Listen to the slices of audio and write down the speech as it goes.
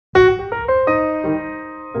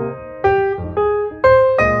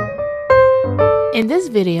In this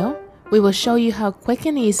video, we will show you how quick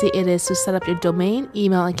and easy it is to set up your domain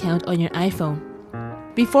email account on your iPhone.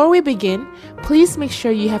 Before we begin, please make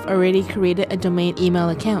sure you have already created a domain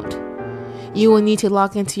email account. You will need to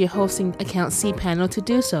log into your hosting account cPanel to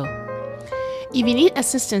do so. If you need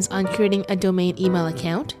assistance on creating a domain email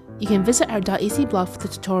account, you can visit our .ec blog for the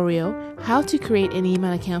tutorial How to Create an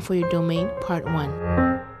Email Account for Your Domain Part 1.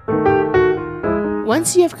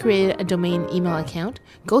 Once you have created a domain email account,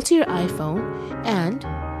 go to your iPhone and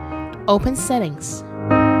open Settings.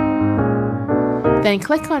 Then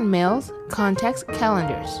click on Mails, Contacts,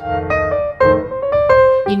 Calendars.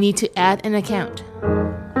 You need to add an account.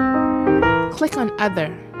 Click on Other.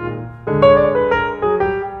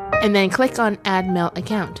 And then click on Add Mail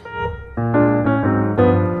Account.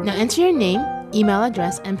 Now enter your name, email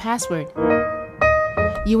address, and password.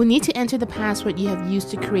 You will need to enter the password you have used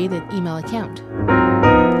to create an email account.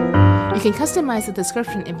 You can customize the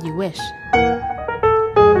description if you wish.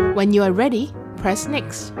 When you are ready, press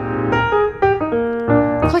Next.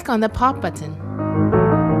 Click on the Pop button.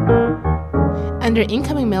 Under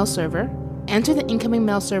Incoming Mail Server, enter the incoming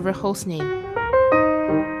mail server host name.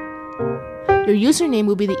 Your username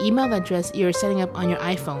will be the email address you are setting up on your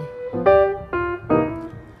iPhone.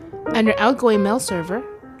 Under Outgoing Mail Server,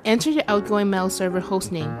 enter your outgoing mail server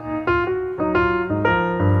host name.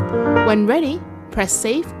 When ready, press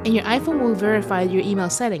Save and your iPhone will verify your email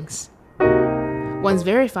settings. Once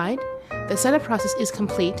verified, the setup process is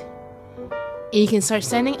complete and you can start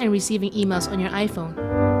sending and receiving emails on your iPhone.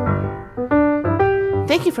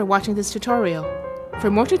 Thank you for watching this tutorial. For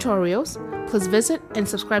more tutorials, please visit and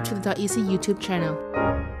subscribe to the .ec YouTube channel.